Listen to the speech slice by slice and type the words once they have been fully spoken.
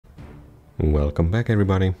Welcome back,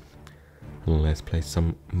 everybody. Let's play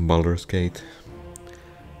some Baldur's Gate.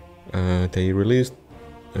 They released,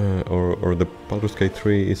 or the Baldur's Gate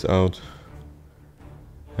 3 is out,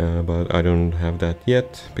 but I don't have that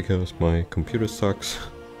yet because my computer sucks.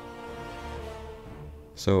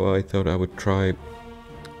 So I thought I would try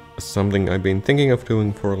something I've been thinking of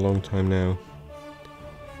doing for a long time now,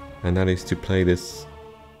 and that is to play this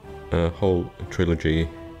whole trilogy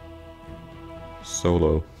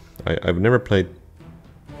solo. I've never played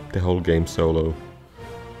the whole game solo,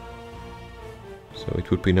 so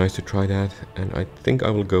it would be nice to try that, and I think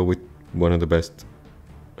I will go with one of the best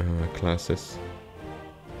classes,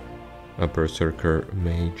 a Berserker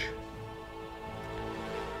Mage.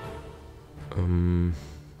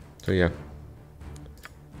 So yeah.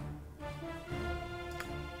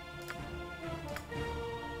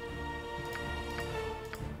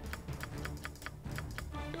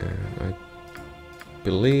 And I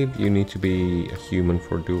believe you need to be a human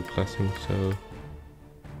for dual classing, so...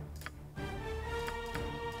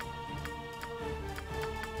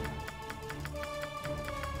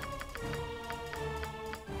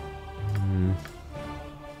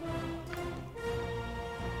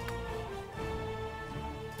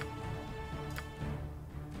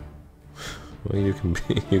 Well, you can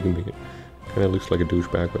be, kinda looks like a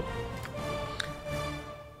douchebag, but...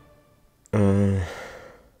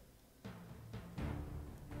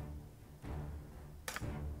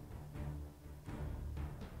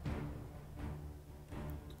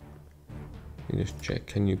 You just check,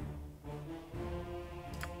 can you...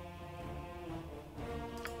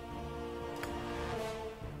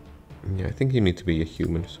 Yeah, I think you need to be a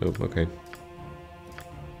human, so okay.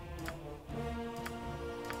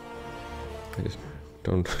 I just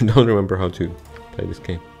don't remember how to play this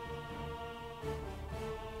game.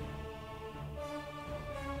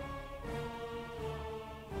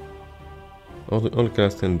 Only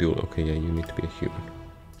class 10 duel. Okay, yeah, you need to be a human.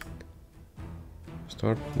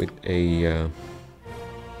 Start with a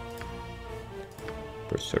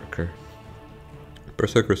Berserker.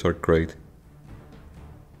 Berserkers are great.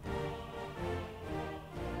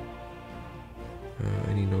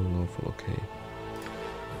 Any non-lawful, okay.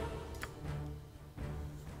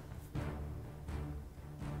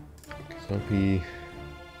 Guess I'll be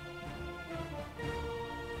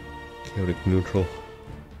chaotic neutral.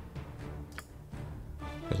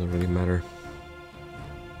 Doesn't really matter.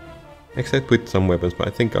 Except with some weapons, but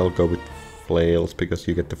I think I'll go with flails because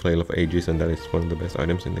you get the Flail of Ages and that is one of the best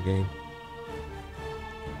items in the game.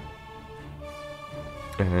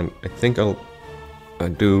 And I think I'll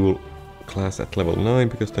do class at level 9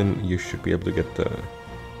 because then you should be able to get the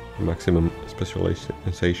maximum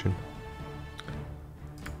specialization.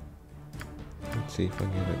 Let's see if I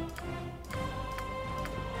get a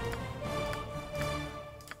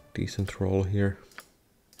decent roll here.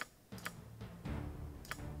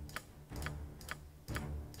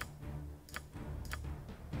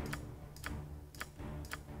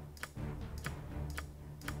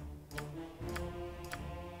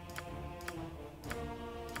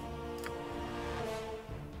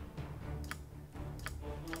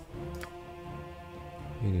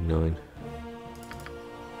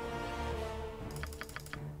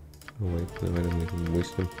 Oh wait, no, I don't need any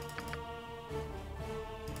wisdom.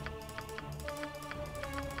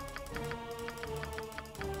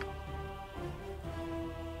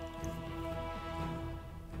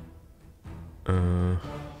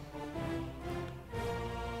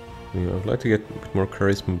 Yeah, I'd like to get a bit more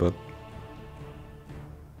charisma, but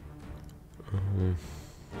I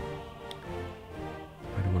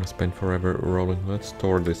don't want to spend forever rolling. Let's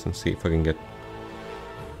store this and see if I can get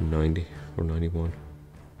 90 or 91.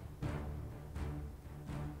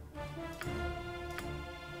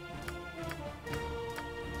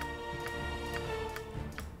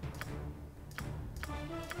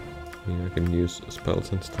 I mean, I can use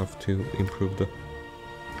spells and stuff to improve the...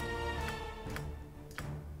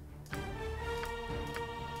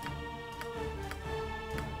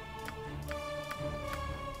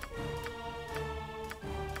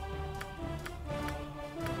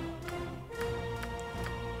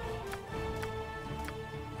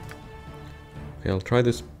 Okay, I'll try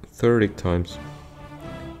this 30 times.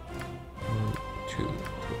 1, 2, 3,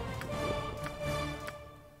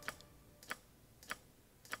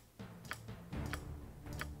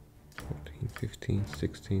 4. 14, 15,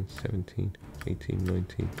 16, 17, 18,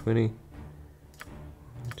 19, 20. 1,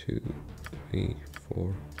 2, 3,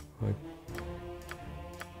 4, 5.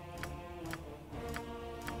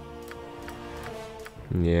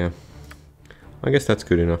 Yeah, I guess that's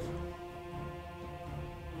good enough.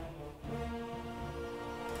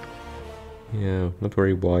 Yeah, not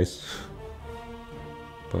very wise.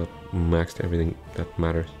 but maxed everything that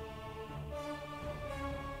matters.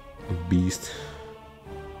 A beast.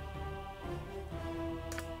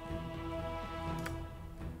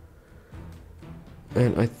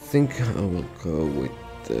 And I think I will go with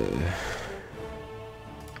the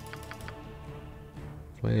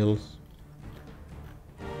flails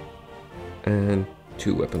and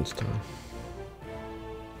 2 weapon style.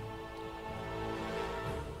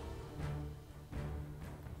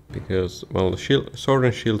 Because, well, the sword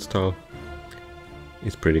and shield style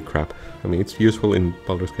is pretty crap. I mean, it's useful in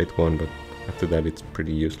Baldur's Gate 1, but after that it's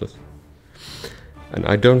pretty useless. And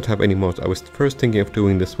I don't have any mods. I was first thinking of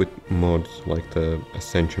doing this with mods like the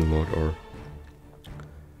Ascension mod or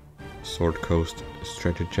Sword Coast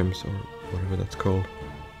Stratagems or whatever that's called.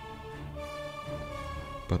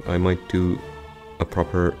 But I might do a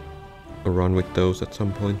proper run with those at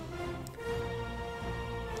some point.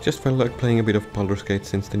 Just felt like playing a bit of Baldur's Gate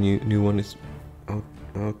since the new one is out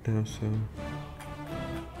now, so...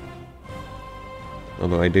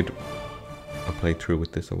 Although I did a playthrough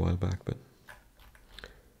with this a while back, but...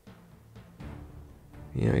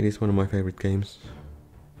 Yeah, it is one of my favorite games.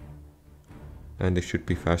 And it should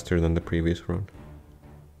be faster than the previous run.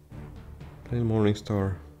 Play Morning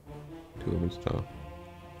Star, 2 weapon style.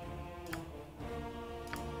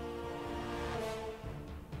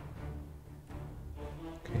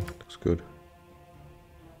 Okay, looks good.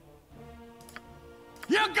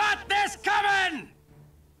 You got this coming!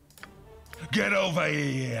 Get over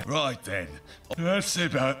here! Right then, that's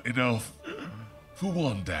about enough for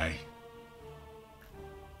one day.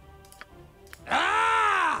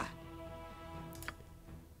 Ah!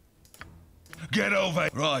 Get over.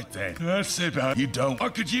 Right then. That's about. You don't. I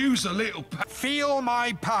could use a little. Feel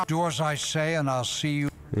my power. Do as I say, and I'll see you.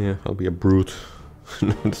 Yeah, I'll be a brute.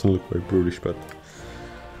 No, it doesn't look very brutish, but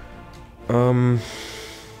you're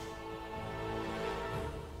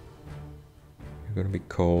gonna be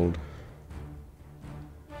cold.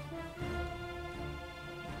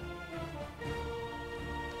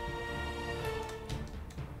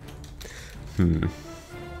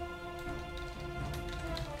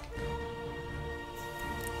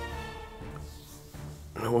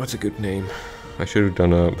 What's a good name? I should have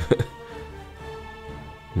done a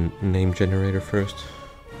name generator first.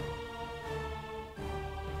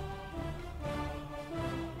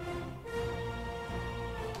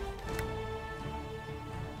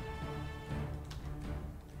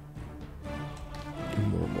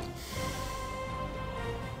 Normal.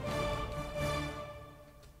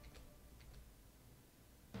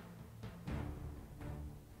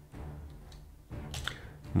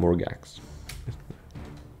 Morgax.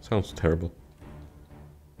 Sounds terrible.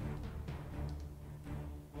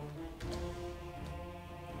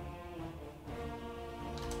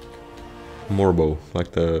 Morbo,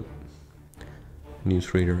 like the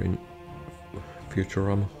newsreader in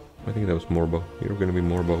Futurama. I think that was Morbo. You're gonna be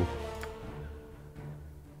Morbo.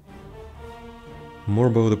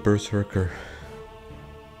 Morbo the Berserker.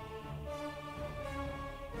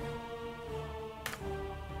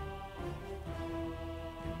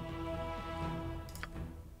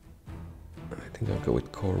 I think I'll go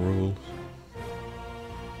with core rules.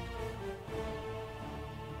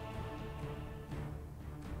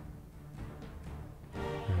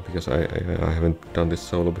 Because I haven't done this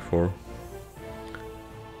solo before.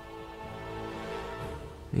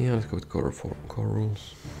 Yeah, let's go with core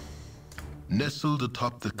rules. Nestled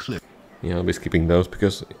atop the cliff. Yeah, I'll be skipping those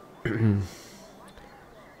because oh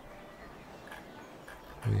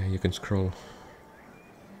yeah, you can scroll.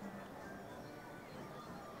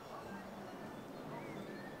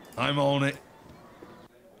 I'm on it.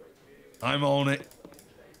 I'm on it.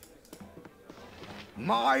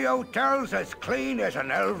 My hotel's as clean as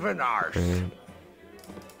an elven arse.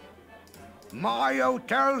 My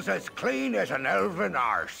hotel's as clean as an elven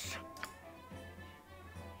arse.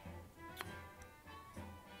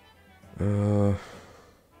 Buy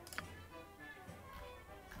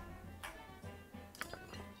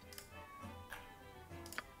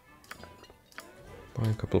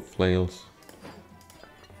a couple of flails.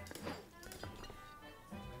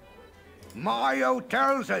 My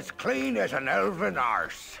hotel's as clean as an elven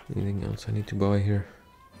arse. Anything else I need to buy here?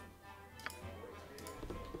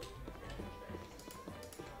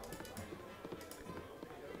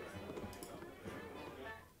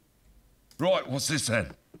 Right, what's this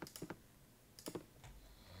then?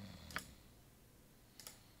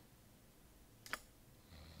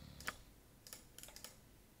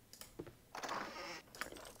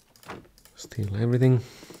 Steal everything.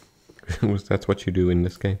 That's what you do in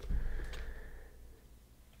this game.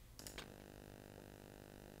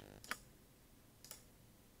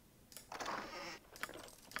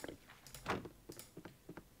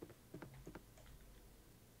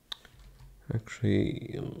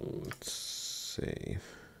 Actually, let's see.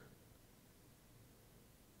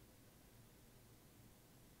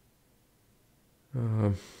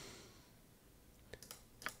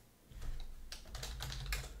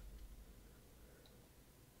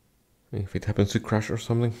 If it happens to crash or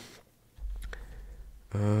something.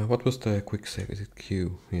 What was the quick save? Is it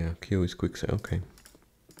Q? Yeah, Q is quick save. Okay.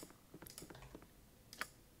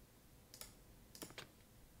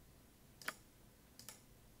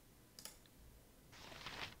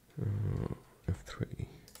 F3.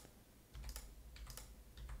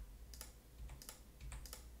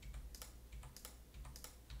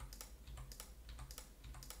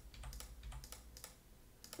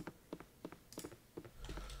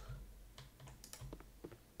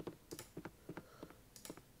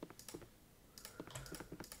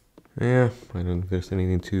 Yeah, I don't think there's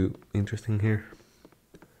anything too interesting here.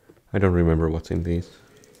 I don't remember what's in these.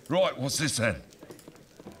 Right, what's this then?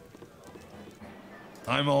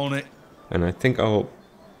 I'm on it. And I think I'll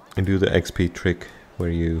do the XP trick where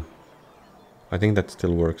you... I think that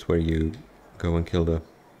still works, where you go and kill the...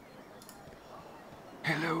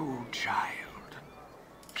 Hello, child.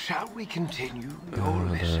 Shall we continue your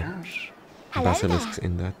lessons? basilisks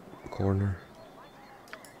in that corner.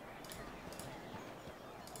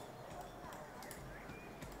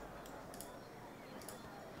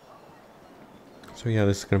 So yeah,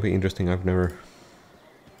 this is gonna be interesting. I've never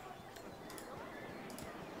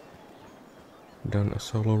done a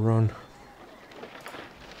solo run.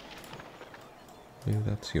 Maybe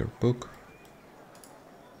that's your book.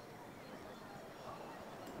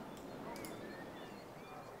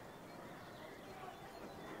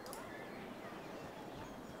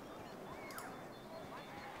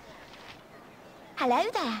 Hello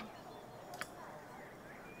there.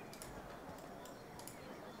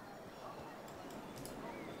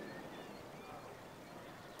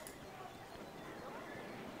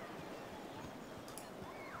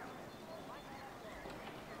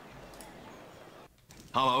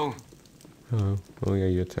 Hello. Oh, oh yeah,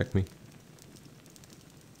 you attacked me.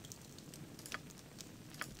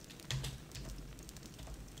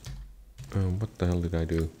 What the hell did I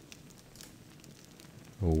do?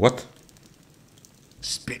 What?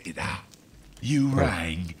 Spit it out. You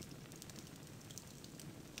rang.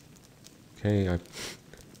 Okay, I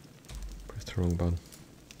pressed the wrong button.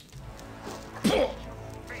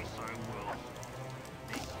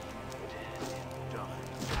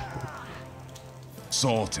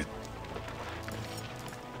 Sorted.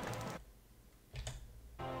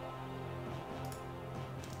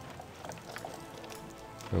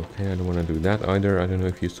 Okay, I don't want to do that either. I don't know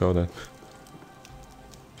if you saw that.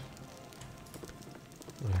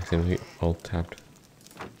 I accidentally alt-tapped.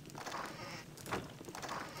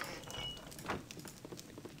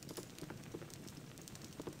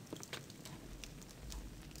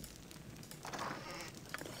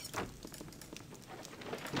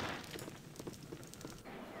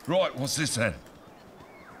 Right, what's this then?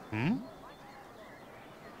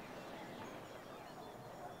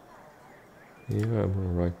 Yeah,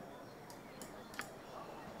 I'm alright.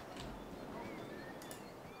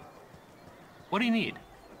 What do you need?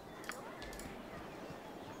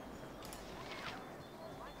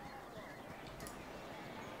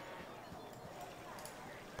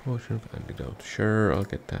 Potion of antidote. Sure, I'll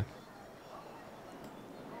get that.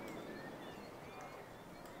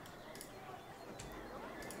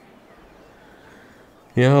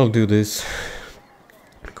 Yeah, I'll do this.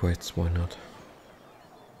 Quits, why not?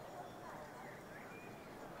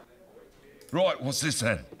 Right, what's this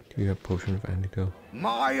then? Do you have potion of antidote?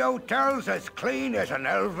 My hotel's as clean as an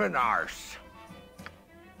elven arse.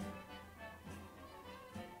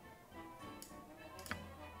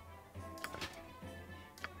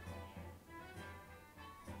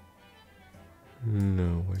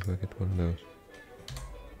 No, where do I get one of those?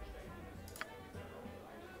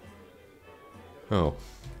 Oh.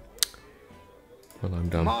 Well, I'm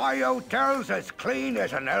done. My hotel's as clean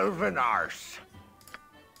as an elven arse.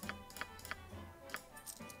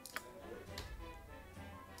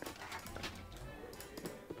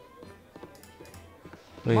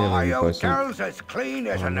 Oh, yeah, My maybe buy some- hotel's as clean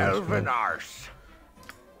as an armor as elven well. arse.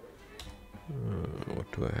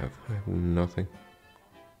 What do I have? I have nothing.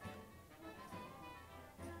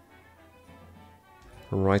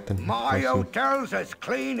 Right then. My buy some- hotel's as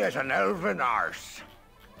clean as an elven arse.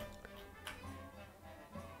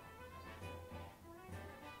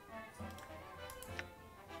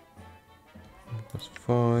 Plus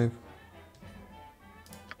 5.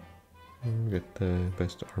 Get the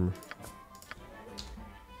best armor.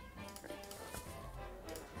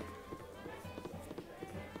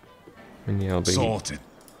 And yeah, I'll be Sorted.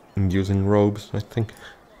 using robes, I think,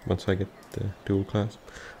 once I get the dual class.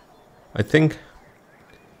 I think,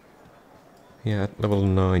 yeah, at level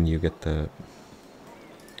 9 you get the...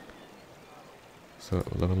 So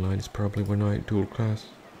level 9 is probably when I dual class.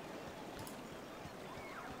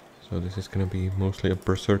 So this is gonna be mostly a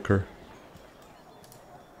berserker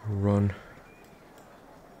run.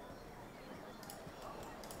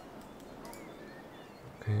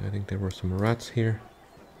 Okay, I think there were some rats here.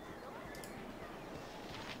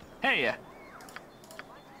 Hey,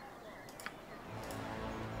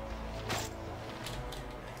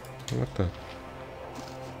 What the?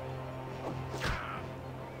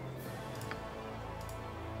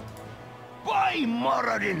 By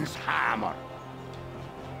Moradin's hammer!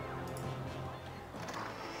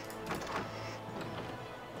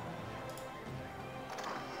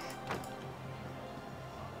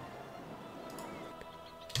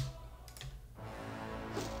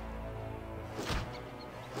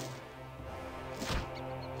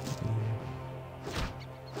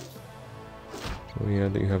 Oh yeah,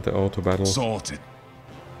 you have the auto battle. Sorted.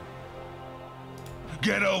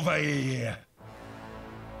 Get over here.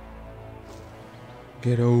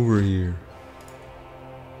 Get over here.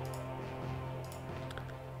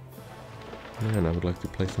 Man, I would like to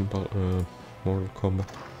play some Mortal Kombat.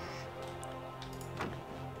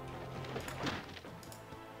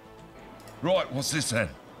 Right, what's this then?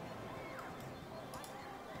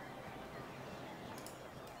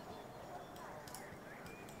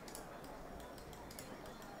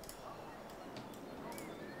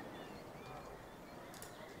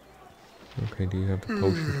 Okay, do you have the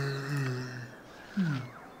potion?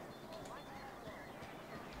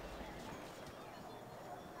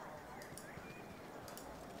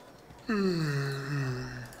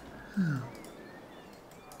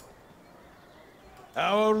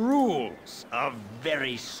 Our rules are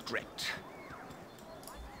very strict.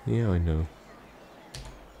 Yeah, I know.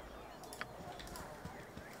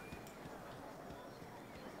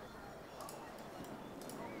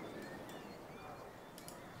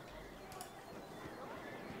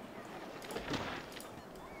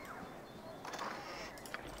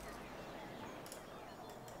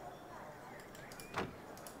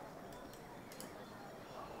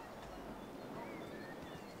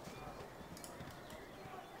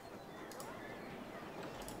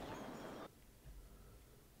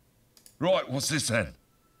 Right, what's this then?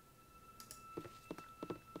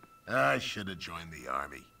 I should have joined the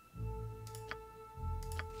army.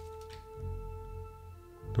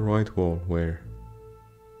 The right wall, where?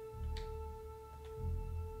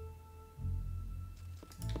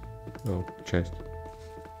 Oh, chest.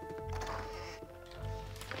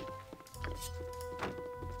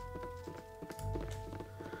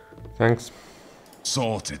 Thanks.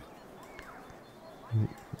 Sorted.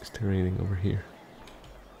 Is there anything over here?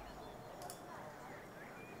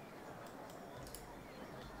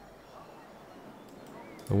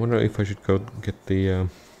 I wonder if I should go get the...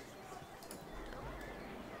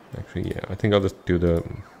 Actually, yeah, I think I'll just do the...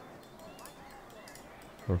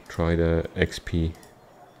 Or try the XP.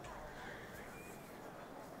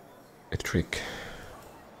 A trick.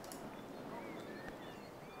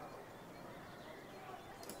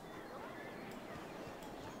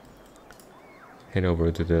 Head over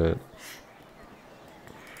to the...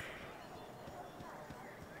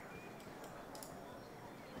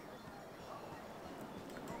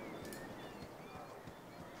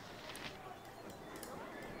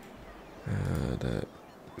 the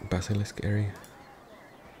basilisk area.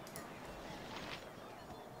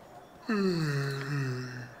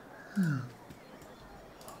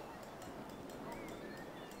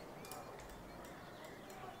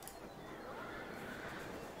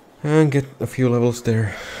 And get a few levels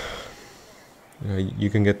there. You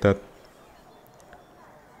can get that.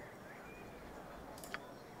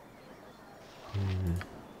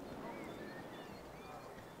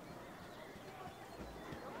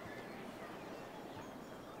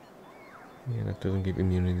 Yeah, that doesn't give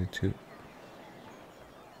immunity to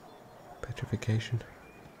petrification.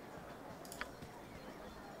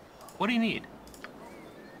 what do you need?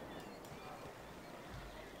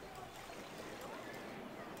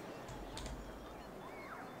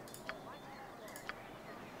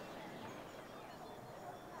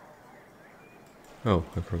 Oh,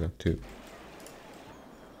 I forgot to.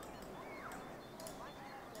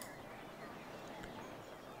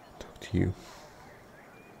 Talk to you.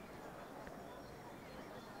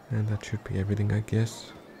 And that should be everything, I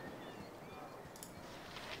guess.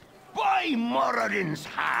 By Moradin's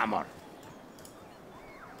hammer!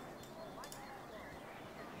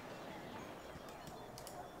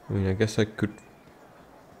 I mean, I guess I could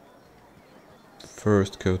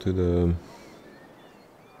first go to the...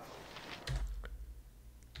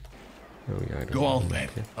 Oh yeah, I don't Go know. on then.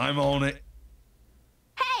 Okay. I'm on it.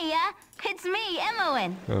 Hey, it's me,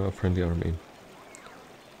 Emmoen. Friendly army.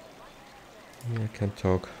 Yeah, I can't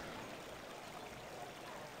talk.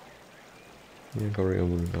 Yeah, Gorion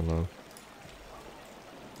wouldn't allow.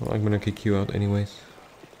 Well, I'm gonna kick you out anyways.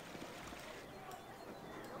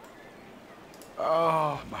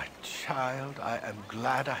 Oh, my child, I am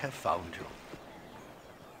glad I have found you.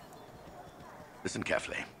 Listen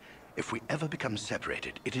carefully. If we ever become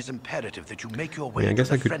separated, it is imperative that you make your way Yeah, I to guess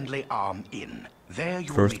the I could Friendly Arm Inn. There you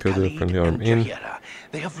will first meet go to the Khalid Friendly Arm and Inn. Jaheira.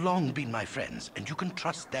 They have long been my friends, and you can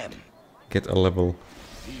trust them. Get a level.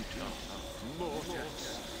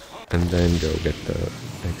 And then go get the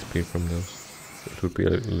XP from those. It would be a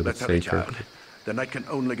little bit Let's hurry, safer. child. The night can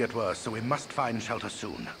only get worse, so we must find shelter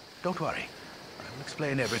soon. Don't worry. I will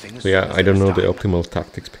explain everything as So soon yeah, as I don't there know is the time. optimal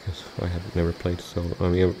tactics because I have never played solo. I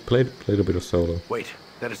mean, I played a bit of solo, Wait,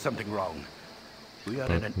 there is something wrong. We are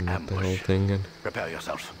in but an not the whole ambush. thing, and Prepare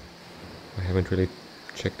yourself. I haven't really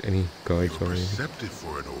checked any guides or anything. Perceptive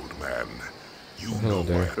for an old man. You Hello know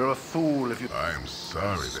there. why. You're a fool if you... I'm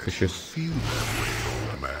sorry that you Suspicious feel that way,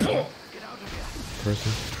 old man.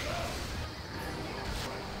 person.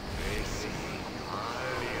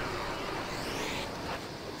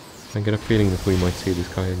 I get a feeling that we might see this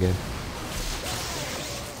guy again.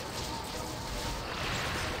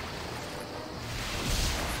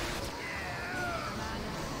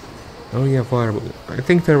 Oh yeah, fireball. I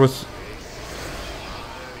think there was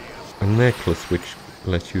a necklace which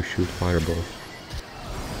lets you shoot fireballs.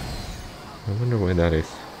 I wonder why that is.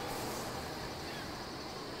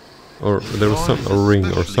 Or there was Dawn some is a ring or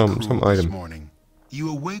especially some cruel this item. morning. You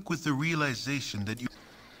awake with the realization that you...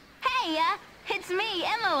 Hey, it's me,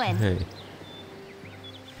 Emmoen. Hey.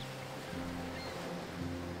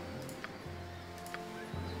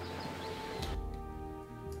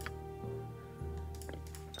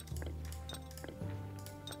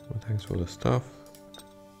 Well, thanks for the stuff.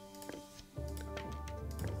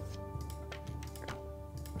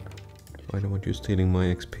 I don't want you stealing my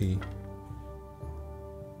XP.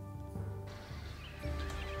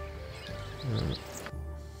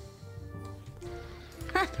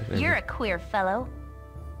 You're a queer fellow.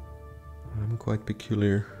 I'm quite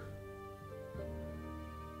peculiar.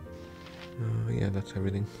 Yeah, that's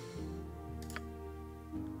everything.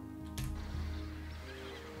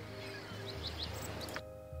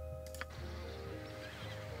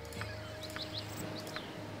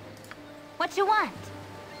 What you want?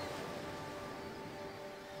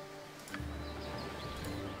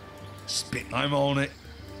 Spit. I'm on it.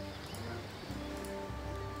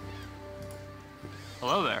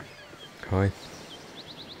 Hello there. Hi.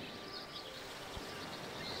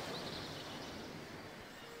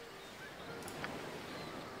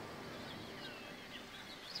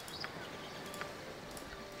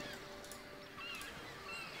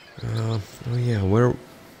 Oh yeah, where...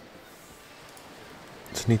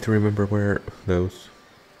 Just need to remember where those...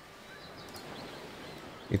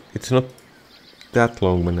 It's not that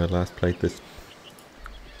long when I last played this.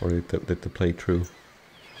 Or did the playthrough.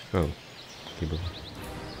 Oh. Keyboard.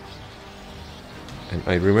 And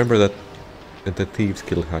I remember that the Thieves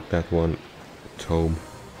Guild had that one tome.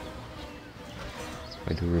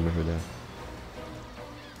 I do remember that.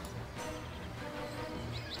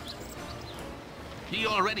 Ye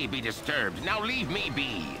already be disturbed. Now leave me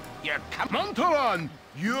be. You're Montalon,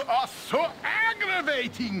 you are so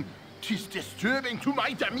aggravating. 'Tis disturbing to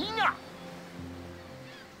my demeanor.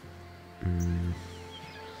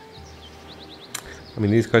 I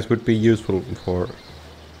mean, these guys would be useful for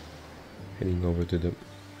heading over to the...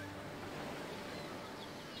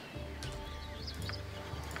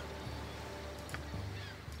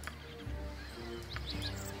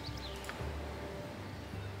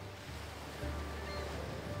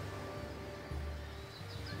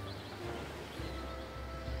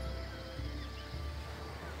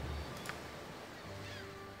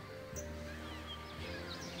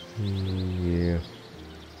 Yeah.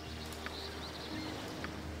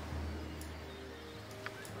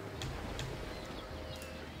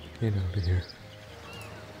 Get out of here.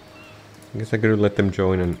 I guess I could let them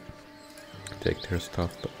join and take their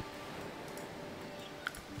stuff, but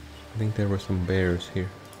I think there were some bears here.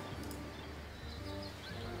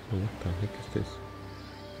 Oh, what the heck is this?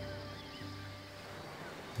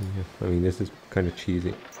 Yeah, I mean, this is kind of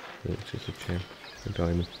cheesy. Yeah, it's just a champ, a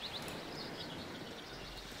diamond.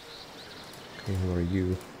 Okay, who are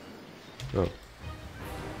you? Oh.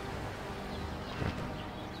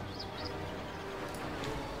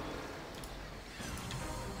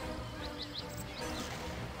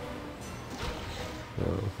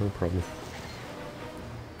 so no problem.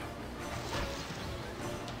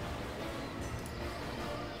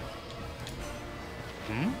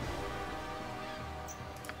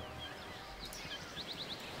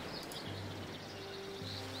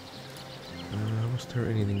 Was there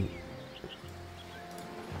anything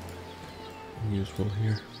useful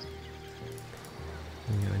here?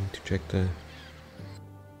 Yeah, I need to check the...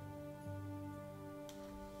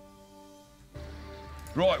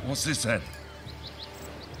 Right, what's this then?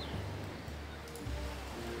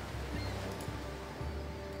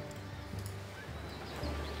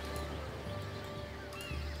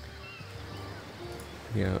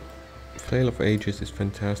 Yeah, Flail of Ages is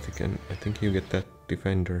fantastic, and I think you get that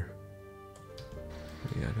Defender.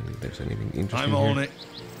 Yeah, I don't think there's anything interesting I'm on here. it.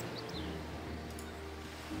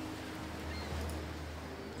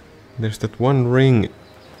 There's that one ring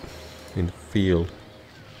in the field.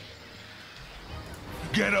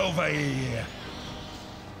 Get over here.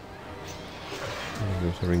 Oh,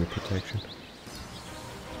 there's a ring of protection.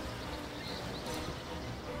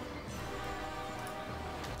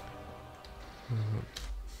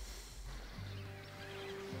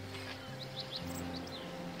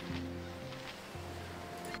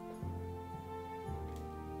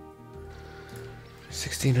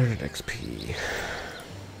 $1600 XP.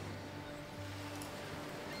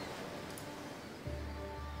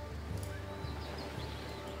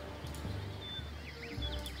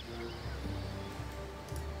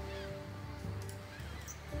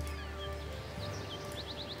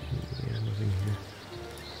 Yeah, nothing here.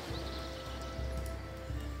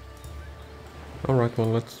 Alright, well,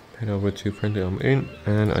 let's head over to Friendly I'm in,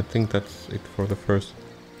 and I think that's it for the first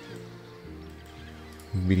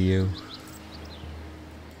video.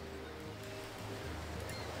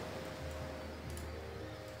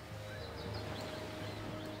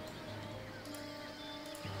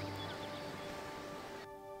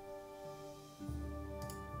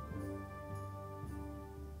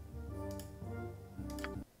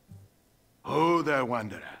 Oh there,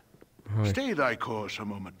 wanderer. Hi. Stay thy course a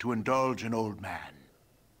moment to indulge an old man.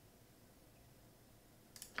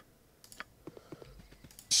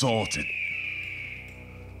 Sorted.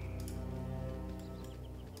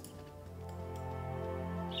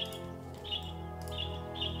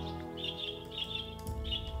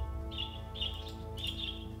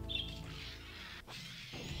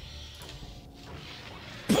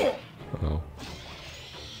 Oh.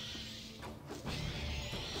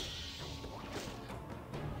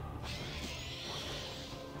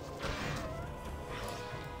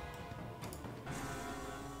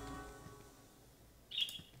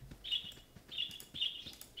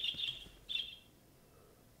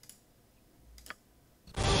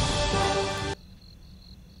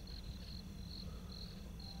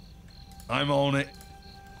 I'm on it.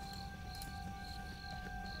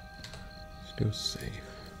 Still safe.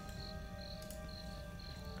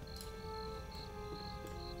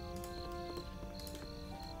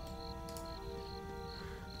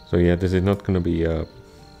 So yeah, this is not gonna be a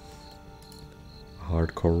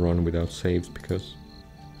hardcore run without saves, because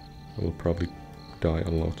I will probably die a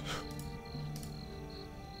lot.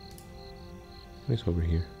 It's over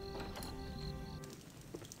here.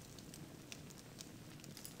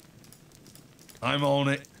 I'm on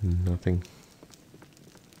it. Nothing.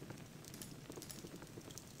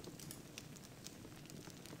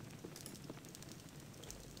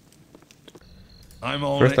 I'm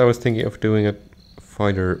on First it. I was thinking of doing a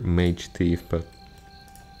fighter mage thief, but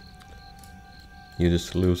you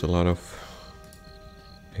just lose a lot of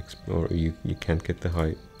or you can't get the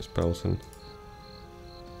high spells, and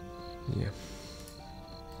yeah.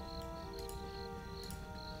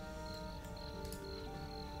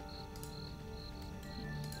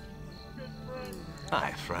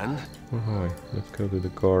 Hi, friend. Oh hi, let's go to the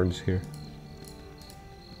guards here.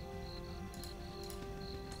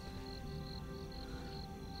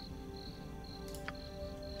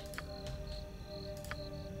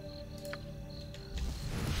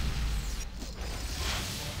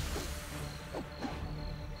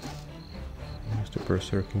 There's the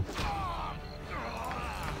berserking.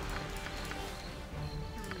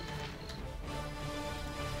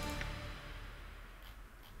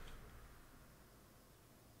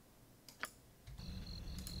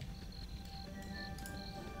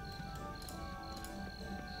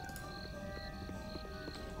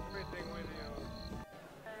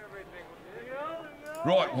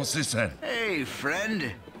 Right, what's this then? Hey,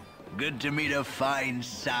 friend. Good to meet a fine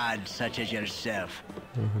sod such as yourself.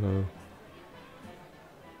 Oh, hello.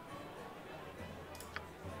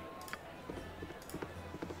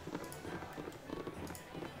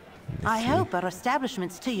 I hope our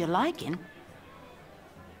establishment's to your liking.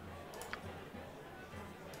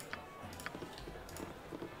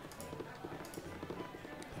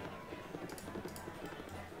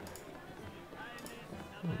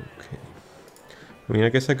 Okay. I mean, I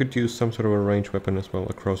guess I could use some sort of a ranged weapon as well,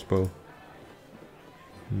 a crossbow.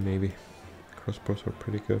 Maybe. Crossbows are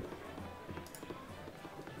pretty good.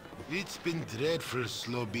 It's been dreadful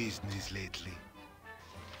slow business lately.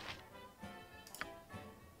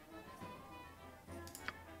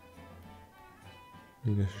 I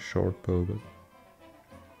think it's a short bow, but...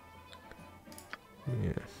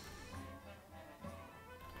 yeah.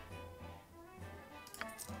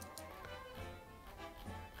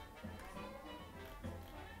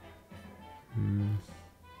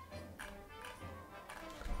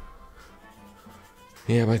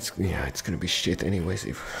 Yeah, but it's gonna be shit anyways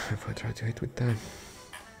if I try to hit with that.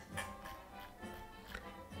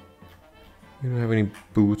 You don't have any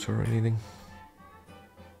boots or anything.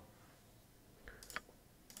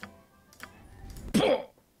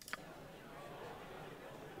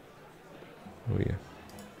 Oh yeah.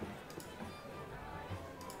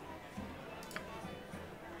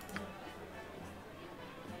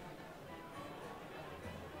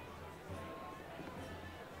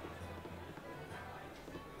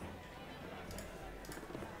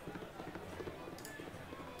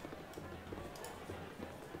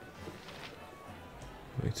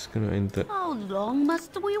 It's gonna end the... How long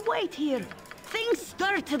must we wait here? Things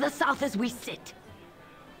stir to the south as we sit.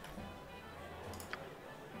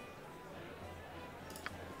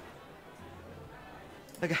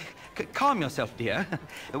 Calm yourself, dear.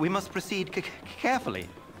 We must proceed carefully.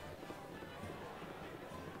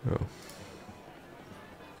 Oh.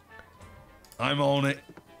 I'm on it.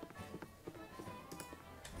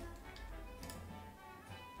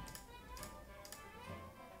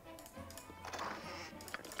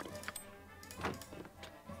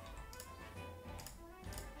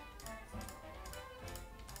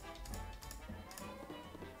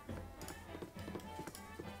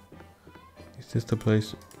 Is this the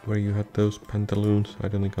place where you had those pantaloons? I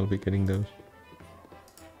don't think I'll be getting those.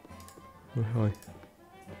 Oh, hi.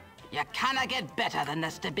 You cannot get better than the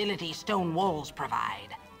stability stone walls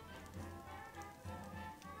provide.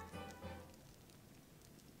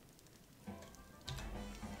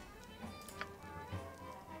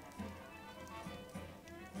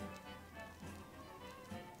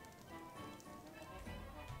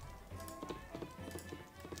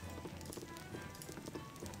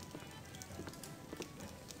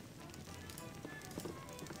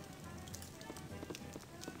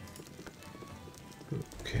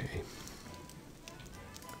 Okay.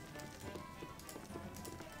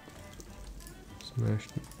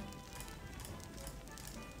 Smashed it.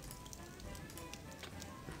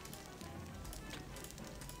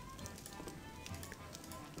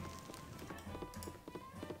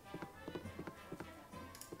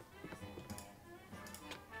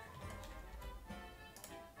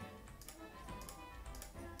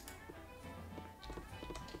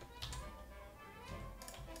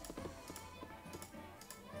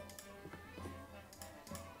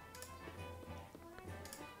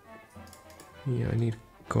 Yeah, I need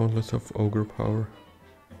gauntlets of ogre power.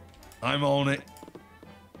 I'm on it.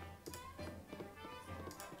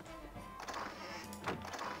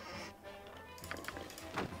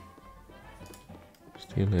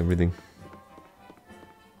 Steal everything.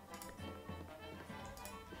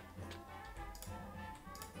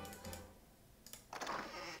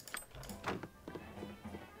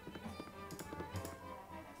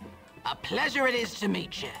 A pleasure it is to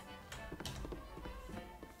meet you.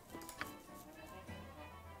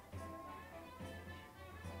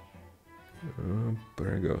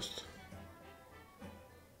 Ghost.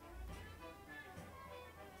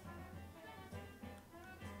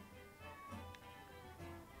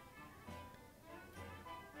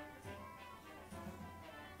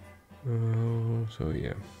 Oh, so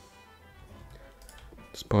yeah.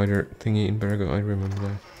 Spider thingy in Bergo, I remember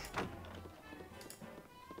that.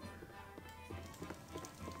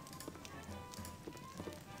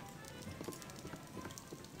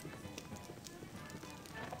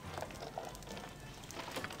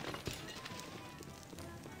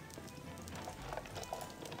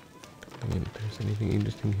 Anything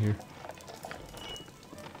interesting here?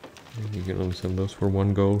 Maybe you can only sell those for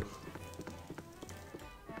 1 gold.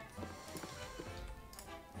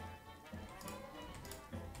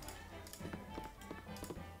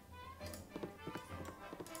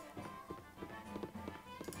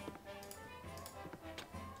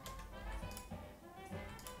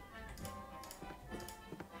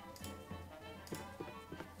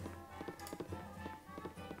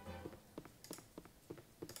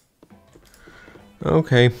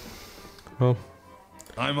 Okay, well,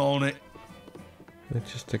 I'm on it.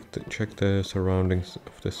 Let's just check the surroundings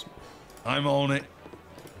of this. I'm on it.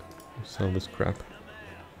 Sell this crap.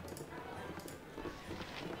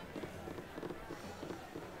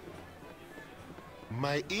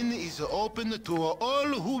 My inn is open to all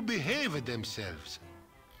who behave themselves.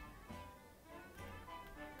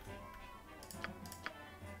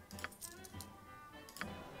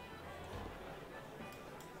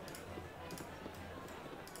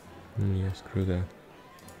 Yeah, screw that.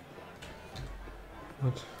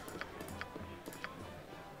 What?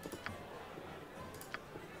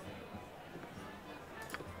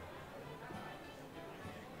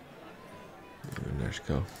 Let's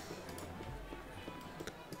go.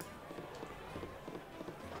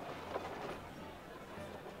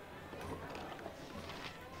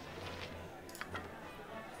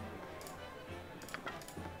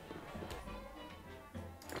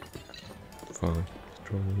 Fine,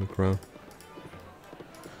 throw it on the ground.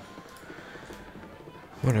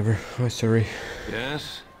 Whatever. Hi, sorry.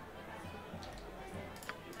 Yes?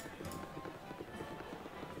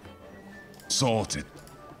 Sorted.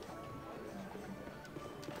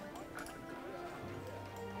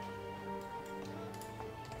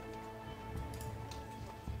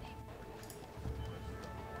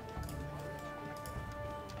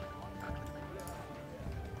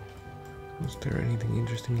 Was there anything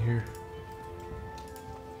interesting here?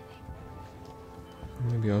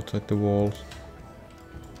 Maybe outside the walls.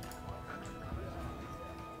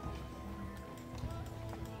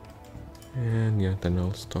 And yeah, then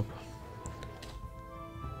I'll stop.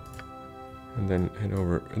 And then head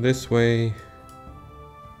over this way.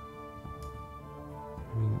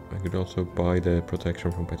 I mean, I could also buy the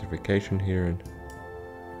protection from petrification here, and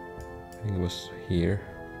I think it was here.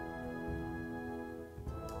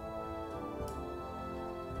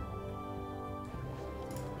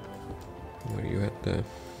 Where you at the...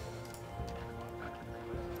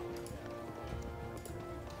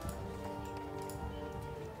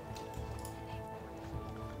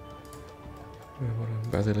 What are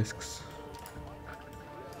basilisks?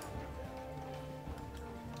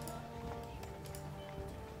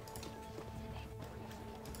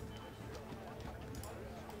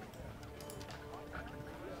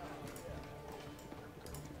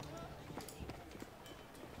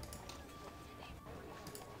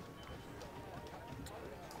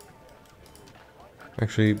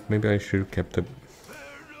 Actually, maybe I should have kept the...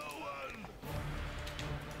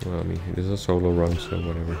 Well, I mean, it is a solo run, so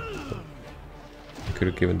whatever. But I could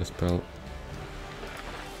have given the spell.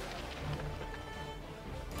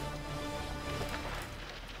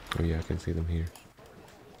 Oh yeah, I can see them here.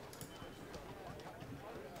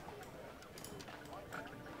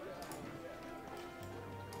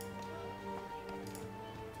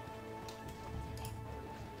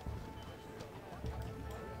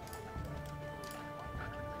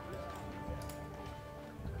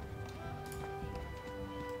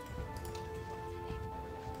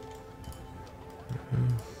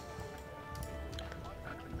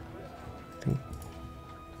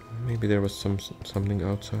 Maybe there was something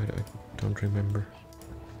outside, I don't remember.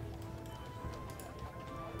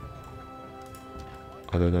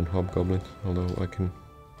 Other than hobgoblins, although I can...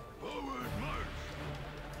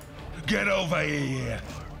 Get over here!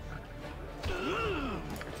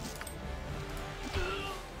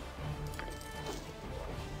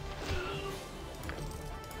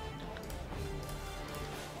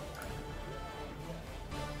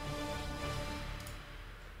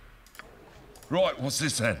 Right, what's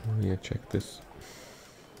this then? Oh yeah, check this.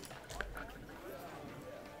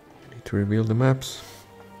 Need to reveal the maps.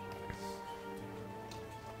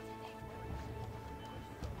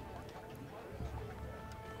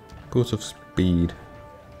 Boots of speed.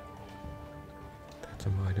 That's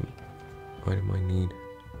an item I need.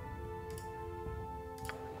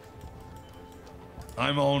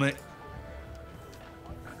 I'm on it.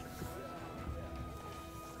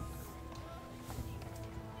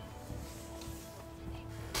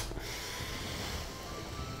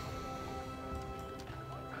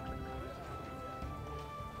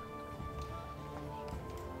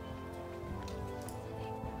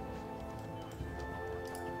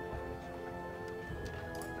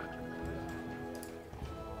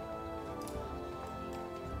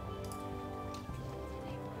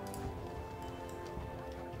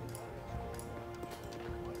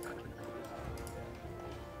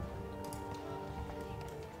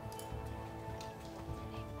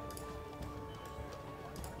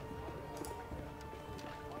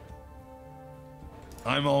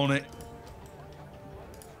 I'm on it.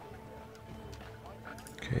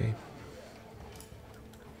 Okay.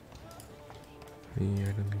 Yeah,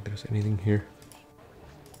 I don't think there's anything here.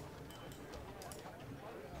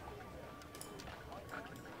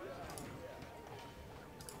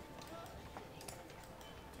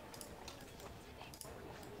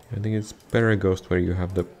 I think it's better Ghost where you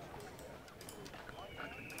have the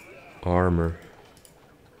armor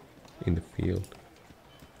in the field.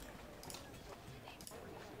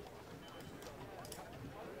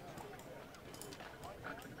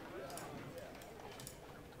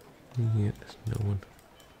 Yeah, there's no one.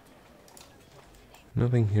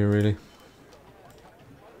 Nothing here really.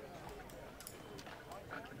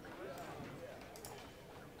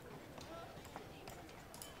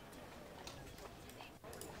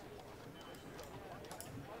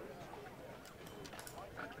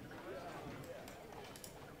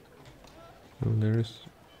 Oh, there is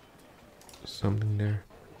something there.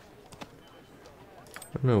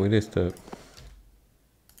 Oh, no, it is the...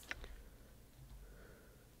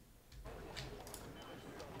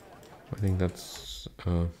 I think that's...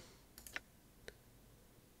 Oh.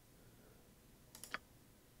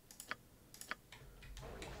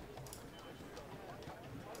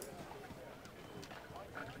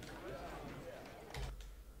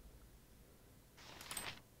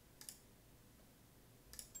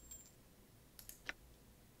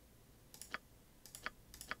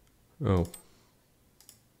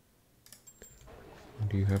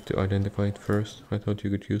 Do you have to identify it first? I thought you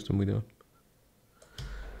could use them without.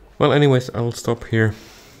 Well, anyways, I'll stop here.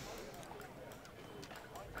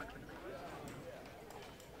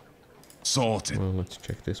 Sorted. Well, let's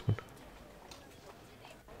check this one.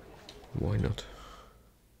 Why not?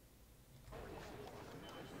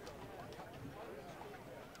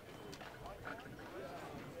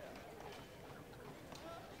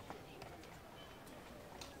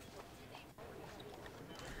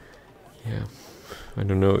 Yeah, I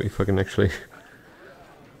don't know if I can actually...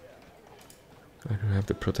 I don't have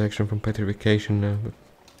the protection from petrification now, but...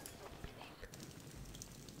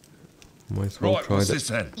 Might as well try that. What's this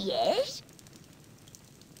then? Yes?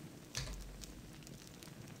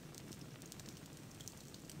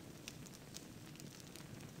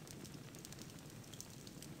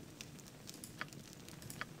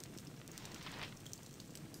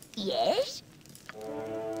 Yes?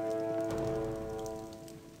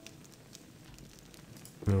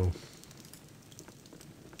 No.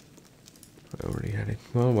 I already had it.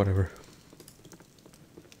 Well, whatever.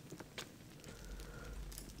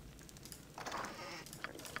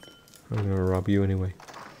 I'm gonna rob you anyway.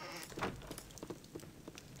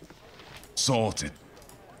 Sorted.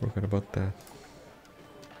 Forgot about that.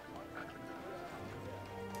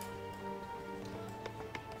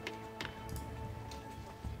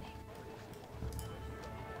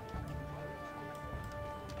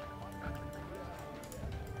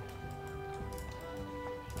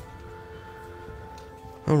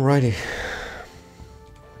 Alrighty.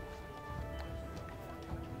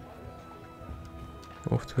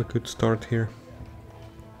 Off to a good start here.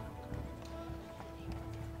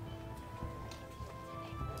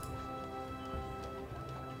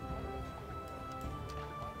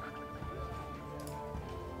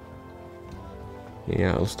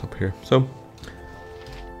 Yeah, I'll stop here. So,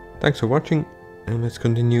 thanks for watching, and let's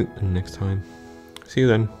continue next time. See you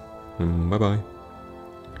then. Bye bye.